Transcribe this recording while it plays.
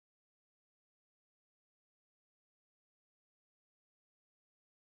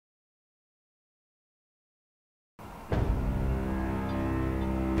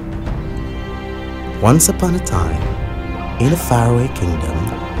Once upon a time, in a faraway kingdom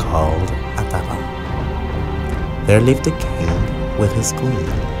called Atara, there lived a king with his queen.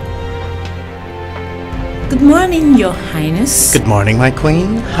 Good morning, Your Highness. Good morning, my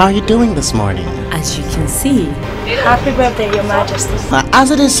queen. How are you doing this morning? As you can see. Happy birthday, Your Majesty. As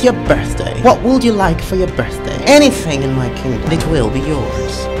it is your birthday, what would you like for your birthday? Anything in my kingdom, it will be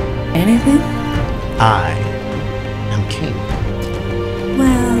yours. Anything? I am king.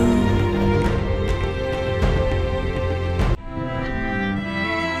 Well...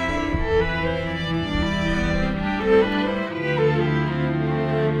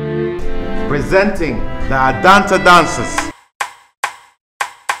 Presenting the Adanta Dancers.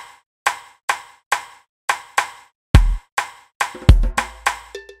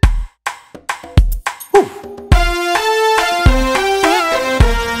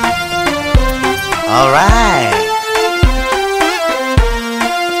 All right.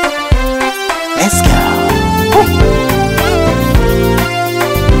 Let's go.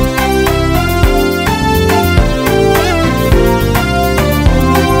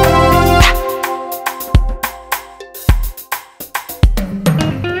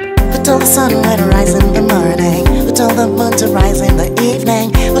 Who told the sun to rise in the morning? Who told the moon to rise in the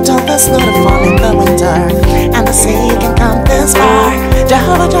evening? Who told the snow to fall in the winter? And the sea can come this far.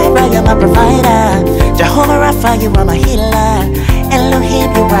 Jehovah Jireh, you're my provider. Jehovah Rapha, you are my healer.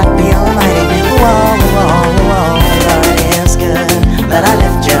 Elohim, you are the Almighty. Whoa, whoa, whoa, the Lord is good. But I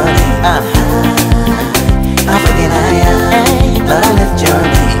lift your name on high. I forget I am, but I lift your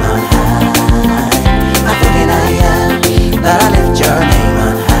name on high. I forget I am, but I lift your name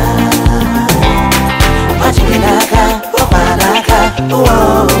on high.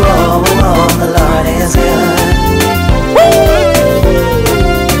 Whoa, whoa, whoa, the Lord is good.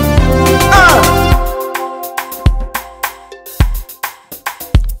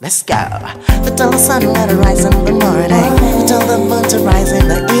 Let's go. Who told the sun to rise in the morning? Who told the moon to rise in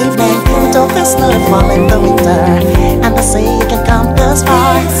the evening? Who told the snow to fall in the winter? And the sea can come this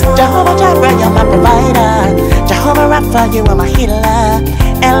far. Jehovah Jireh, you're my provider. Jehovah Rapha, you are my healer.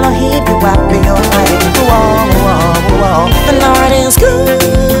 Elohim, you are the Almighty. Whoa, whoa, whoa, the Lord is good.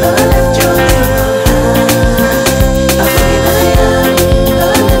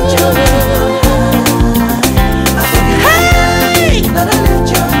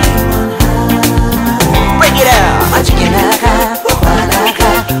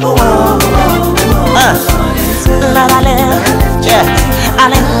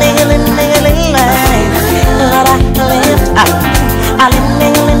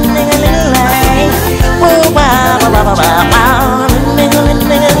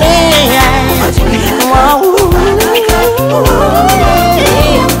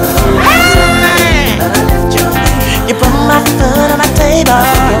 You put my food on my table.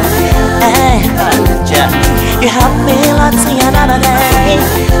 You help me, Lord, see another day.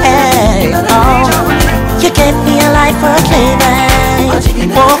 Hey, oh, you gave me a life for living.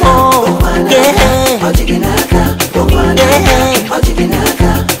 Oh, yeah,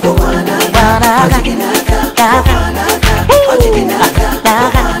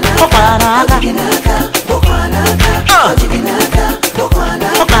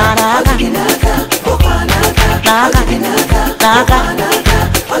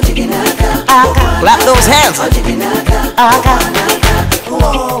 Clap those hands.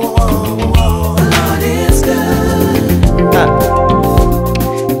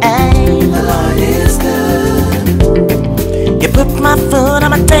 you put my food on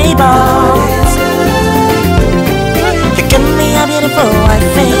my table. You give me a beautiful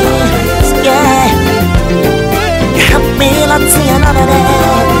wife. Yeah, you help me, Lord, see another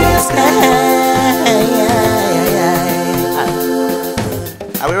day.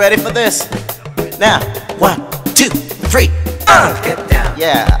 Are we ready for this? Now, 1, 2, 3. Get down.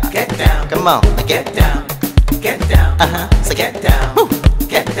 Yeah. Get down. Come on. Get down. Get down. So Get down.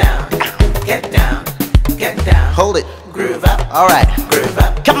 Get down. Get down. Get down. Hold it. Groove up. All right. Groove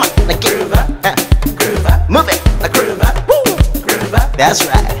up. Come on. Like Groove up. Groove up. Move it. Groove up. Groove up. That's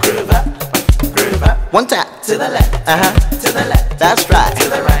right. Groove up. Groove up. One time. To the left. To the left. That's right. To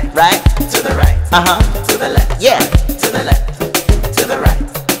the right. Right. To the right. To the left. Yeah. To the left. To the right.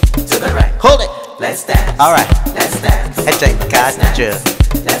 To the right. Hold it. Let's dance. All right. Let's dance. Hey, take God the judge.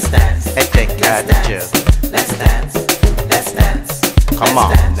 Let's dance. Hey, take God the judge. Let's dance. Let's dance. Come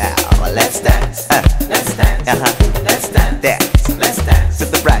on now. Let's dance. Let's dance. Let's dance. Dance. Let's dance. To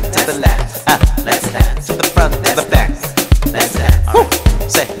the right, to the left. Let's dance. To the front, to the back. Let's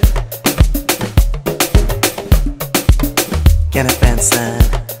dance. Say. Kenneth Benson.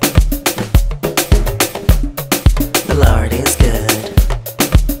 The Lord is good.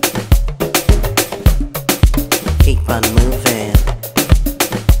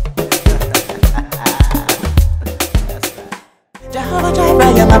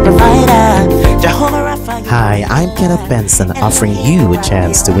 Hi, I'm Kenneth Benson, offering you a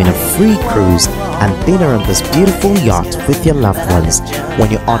chance to win a free cruise and dinner on this beautiful yacht with your loved ones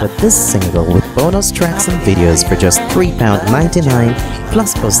when you order this single with bonus tracks and videos for just £3.99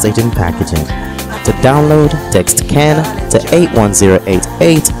 plus postage and packaging. To download, text Ken to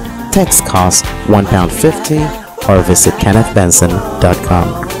 81088, text cost £1.50, or visit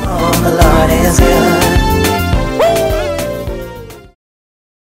kennethbenson.com.